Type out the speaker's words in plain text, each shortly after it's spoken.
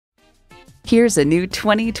Here's a new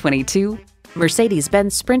 2022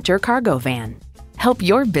 Mercedes-Benz Sprinter cargo van. Help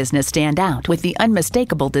your business stand out with the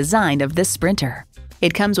unmistakable design of this Sprinter.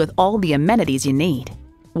 It comes with all the amenities you need: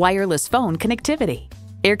 wireless phone connectivity,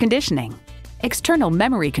 air conditioning, external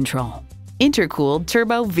memory control, intercooled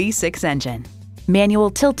turbo V6 engine, manual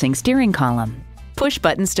tilting steering column,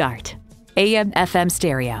 push-button start, AM/FM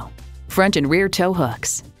stereo, front and rear tow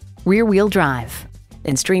hooks, rear-wheel drive,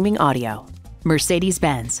 and streaming audio.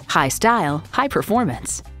 Mercedes-Benz, high style, high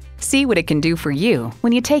performance. See what it can do for you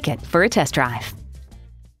when you take it for a test drive.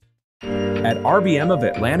 At RBM of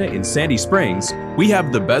Atlanta in Sandy Springs, we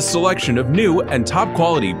have the best selection of new and top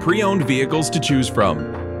quality pre-owned vehicles to choose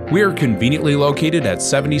from. We are conveniently located at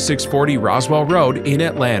 7640 Roswell Road in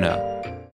Atlanta.